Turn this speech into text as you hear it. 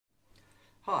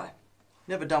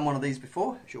Never done one of these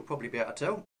before, as you'll probably be able to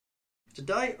tell.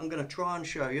 Today I'm going to try and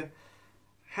show you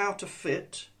how to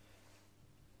fit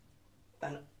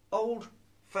an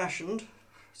old-fashioned,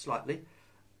 slightly,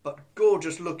 but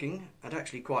gorgeous looking and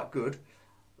actually quite good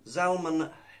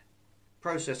Zalman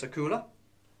processor cooler,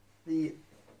 the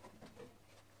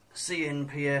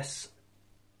CNPS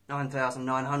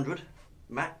 9900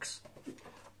 Max,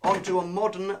 onto a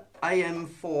modern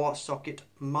AM4 socket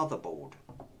motherboard.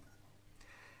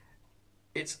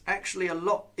 It's actually a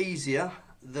lot easier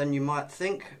than you might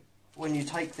think when you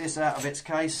take this out of its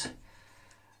case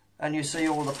and you see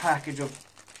all the package of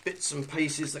bits and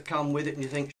pieces that come with it and you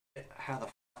think, how the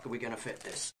fuck are we going to fit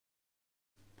this?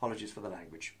 Apologies for the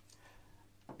language.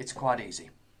 It's quite easy.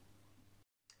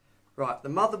 Right, the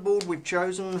motherboard we've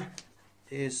chosen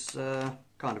is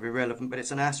kind of irrelevant, but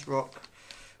it's an ASRock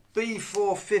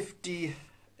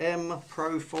B450M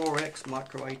Pro 4X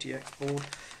Micro ATX board.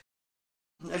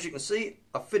 As you can see,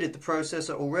 I've fitted the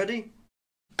processor already.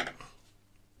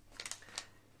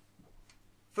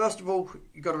 First of all,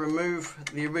 you've got to remove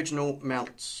the original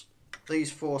mounts.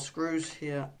 These 4 screws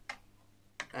here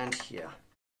and here.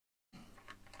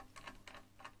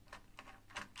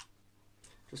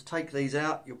 Just take these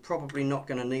out, you're probably not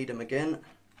going to need them again.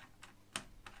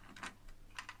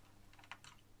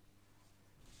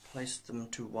 Place them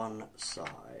to one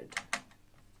side.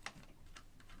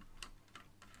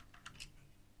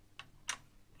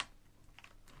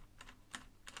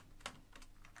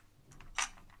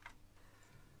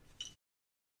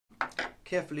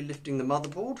 Carefully lifting the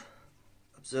motherboard,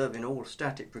 observing all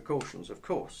static precautions, of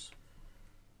course.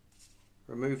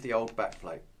 Remove the old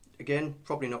backplate. Again,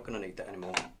 probably not going to need that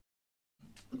anymore.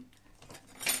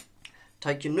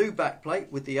 Take your new backplate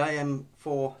with the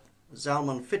AM4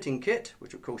 Zalman fitting kit,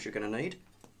 which of course you're going to need.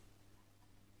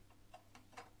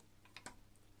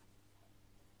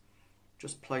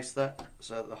 Just place that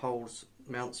so that the holes,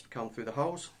 mounts come through the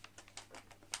holes.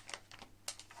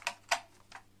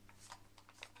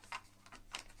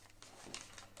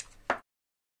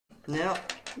 Now,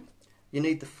 you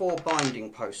need the 4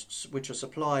 binding posts, which are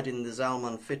supplied in the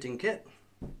Zalman fitting kit.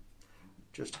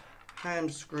 Just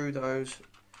hand screw those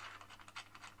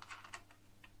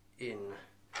in.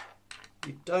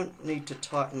 You don't need to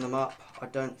tighten them up, I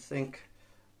don't think,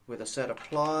 with a set of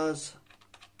pliers.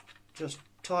 Just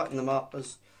tighten them up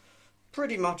as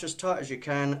pretty much as tight as you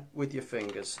can with your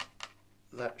fingers.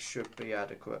 That should be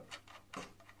adequate.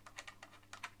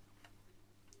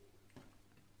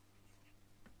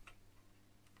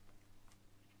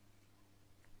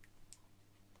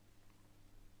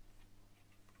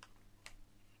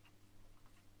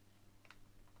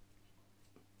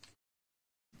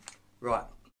 Right,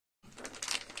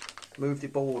 move the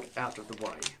board out of the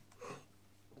way.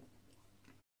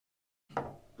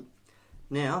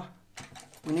 Now,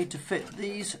 we need to fit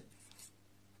these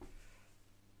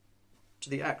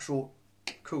to the actual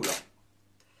cooler.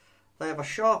 They have a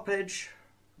sharp edge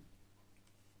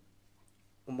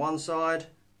on one side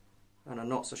and a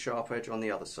not so sharp edge on the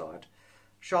other side.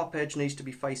 Sharp edge needs to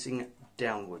be facing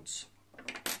downwards.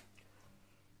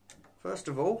 First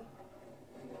of all,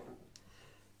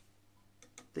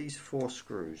 these 4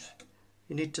 screws.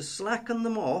 You need to slacken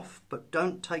them off, but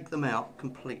don't take them out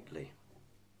completely.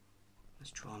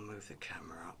 Let's try and move the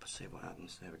camera up, see what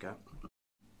happens. There we go.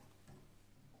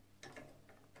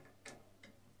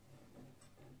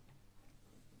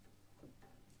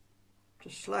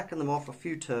 Just slacken them off a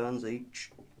few turns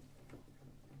each.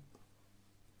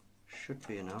 Should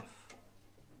be enough.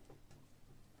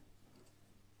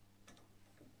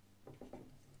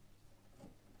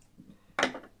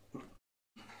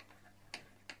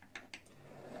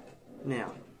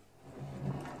 Now,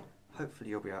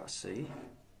 hopefully you'll be able to see.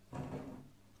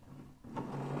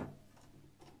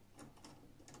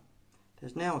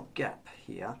 There's now a gap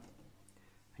here,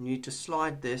 and you need to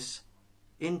slide this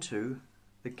into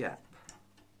the gap,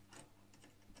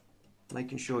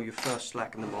 making sure you first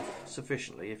slacken them off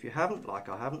sufficiently. If you haven't, like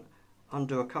I haven't,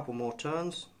 undo a couple more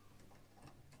turns.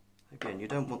 Again, you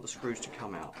don't want the screws to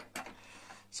come out.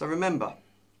 So remember,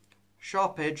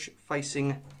 sharp edge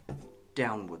facing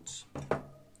downwards.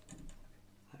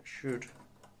 That should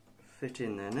fit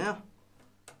in there now.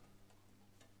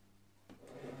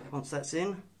 Once that's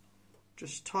in,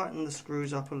 just tighten the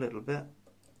screws up a little bit.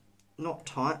 Not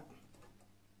tight.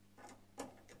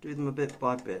 Do them a bit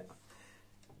by bit.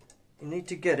 You need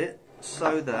to get it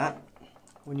so that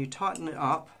when you tighten it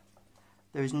up,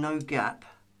 there is no gap,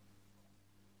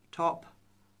 top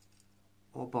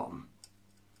or bottom.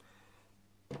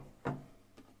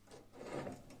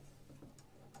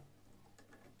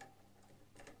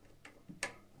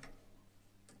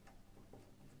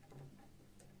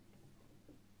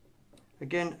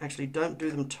 Again, actually don't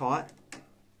do them tight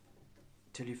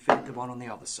till you fit the one on the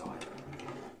other side,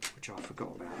 which I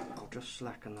forgot about. I'll just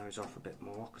slacken those off a bit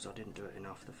more because I didn't do it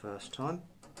enough the first time.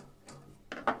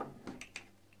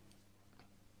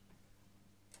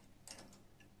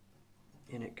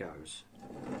 In it goes.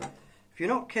 If you're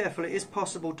not careful, it is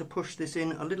possible to push this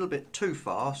in a little bit too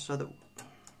far, so that,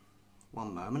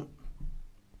 one moment.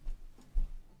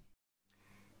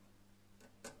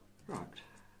 Right,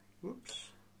 whoops.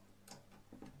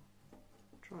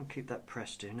 Try and keep that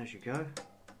pressed in as you go.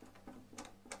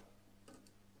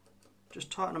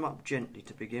 Just tighten them up gently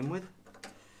to begin with.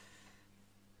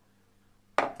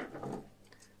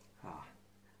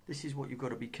 This is what you've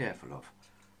got to be careful of.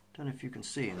 Don't know if you can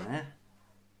see in there.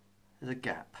 There's a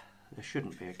gap. There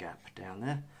shouldn't be a gap down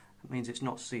there. It means it's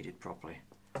not seated properly.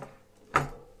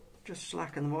 Just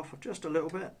slacken them off just a little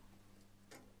bit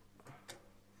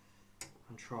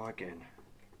and try again.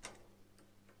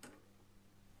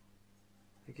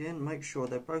 Again, make sure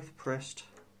they're both pressed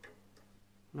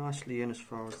nicely in as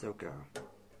far as they'll go.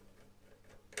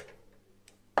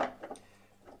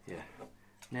 Yeah,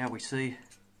 now we see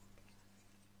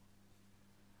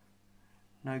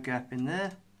no gap in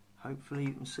there. Hopefully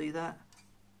you can see that.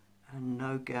 And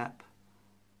no gap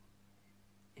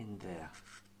in there.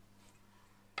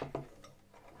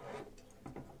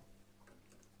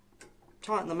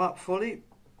 Tighten them up fully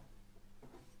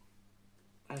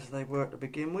as they were to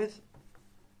begin with.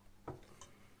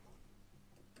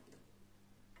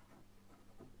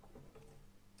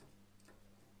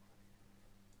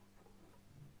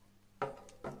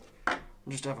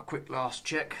 Just have a quick last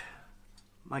check.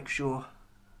 Make sure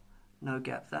no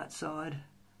gap that side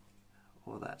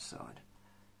or that side.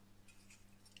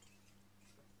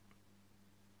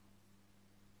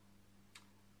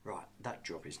 Right, that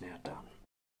job is now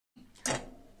done.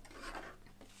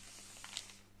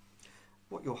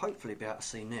 What you'll hopefully be able to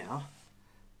see now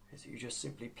is that you just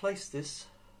simply place this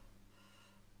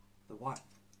the right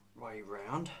way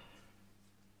round.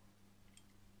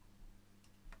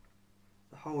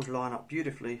 The holes line up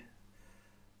beautifully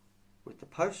with the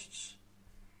posts,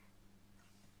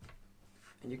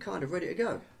 and you're kind of ready to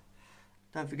go.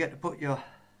 Don't forget to put your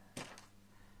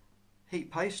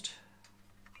heat paste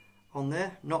on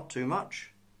there, not too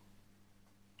much,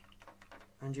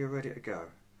 and you're ready to go.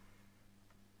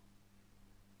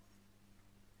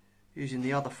 Using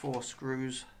the other 4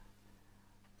 screws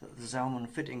that the Zalman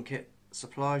fitting kit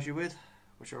supplies you with,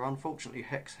 which are unfortunately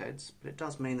hex heads, but it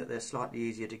does mean that they're slightly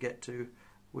easier to get to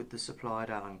with the supplied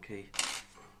Allen key.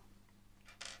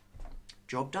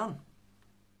 Job done.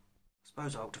 I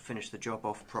suppose I ought to finish the job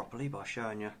off properly by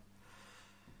showing you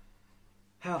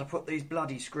how to put these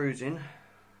bloody screws in.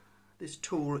 This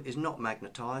tool is not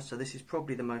magnetised, so this is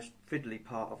probably the most fiddly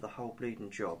part of the whole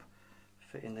bleeding job.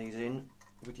 Fitting these in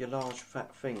with your large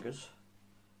fat fingers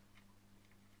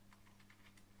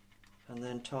and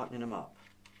then tightening them up.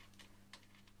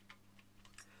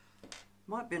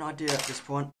 Might be an idea at this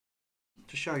point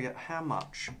to show you how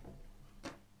much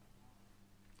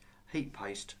heat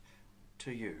paste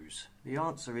to use. The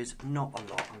answer is not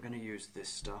a lot. I'm going to use this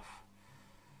stuff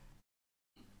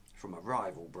from a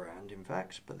rival brand, in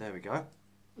fact, but there we go.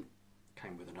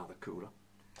 Came with another cooler.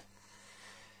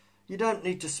 You don't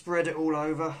need to spread it all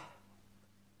over.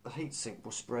 The heatsink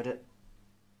will spread it.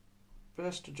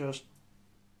 Best to just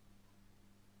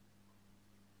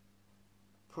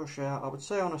push out. I would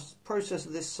say on a process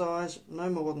of this size, no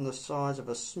more than the size of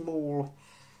a small,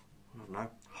 I don't know,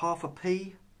 half a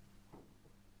pea.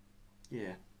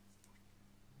 Yeah.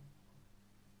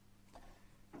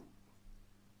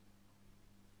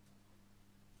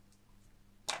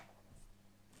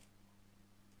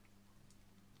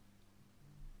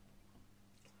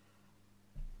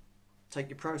 Take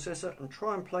your processor and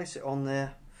try and place it on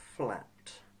there flat.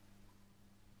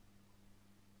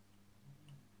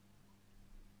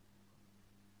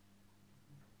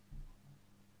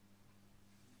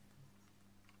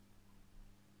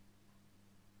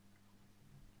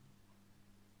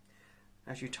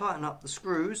 As you tighten up the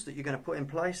screws that you're going to put in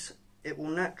place, it will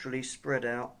naturally spread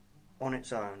out on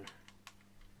its own.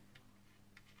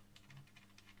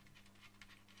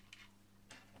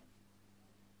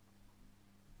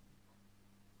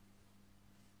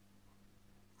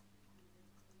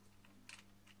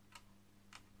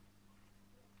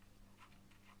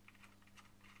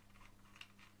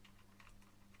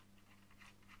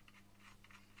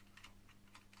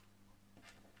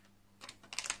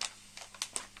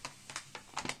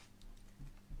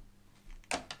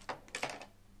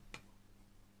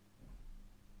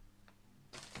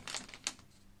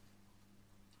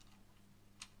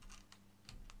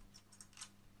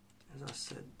 as I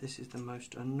said, this is the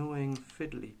most annoying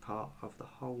fiddly part of the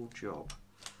whole job,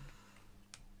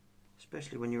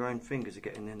 especially when your own fingers are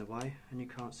getting in the way and you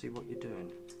can't see what you're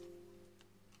doing.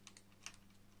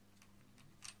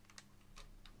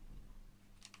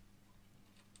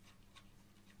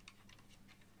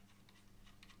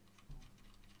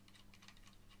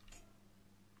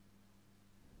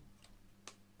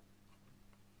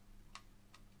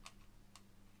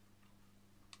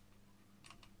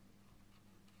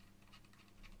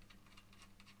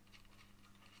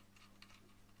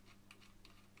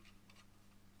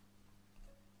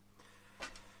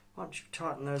 Once you've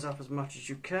tightened those up as much as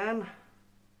you can,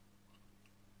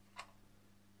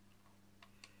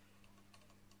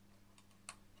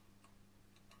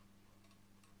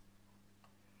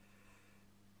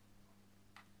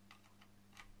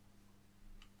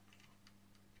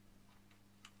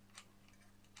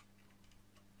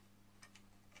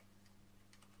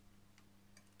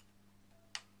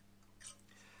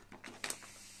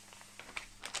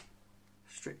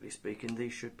 strictly speaking,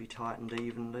 these should be tightened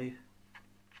evenly.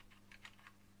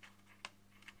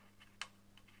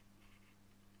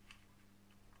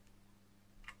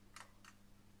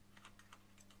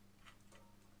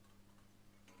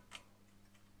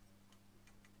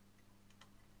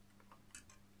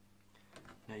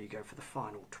 Now you go for the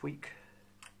final tweak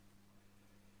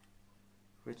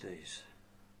with these.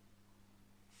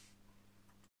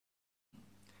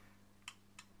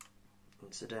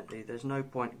 Incidentally, there's no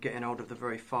point getting hold of the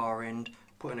very far end,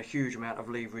 putting a huge amount of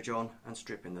leverage on and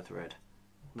stripping the thread.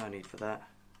 No need for that,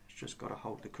 it's just got to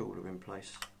hold the cooler in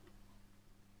place.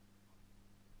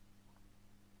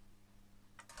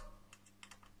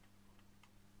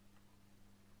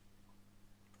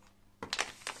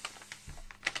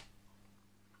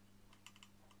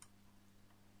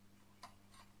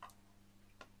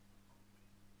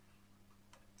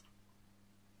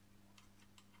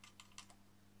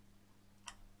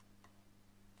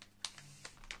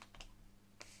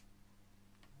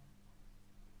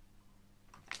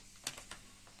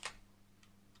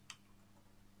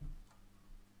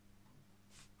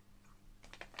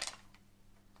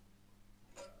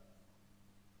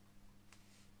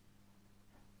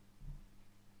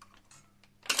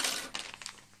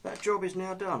 That job is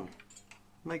now done.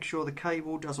 Make sure the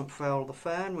cable doesn't foul the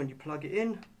fan when you plug it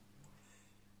in,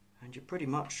 and you're pretty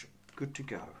much good to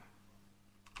go.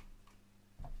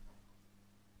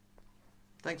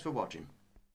 Thanks for watching.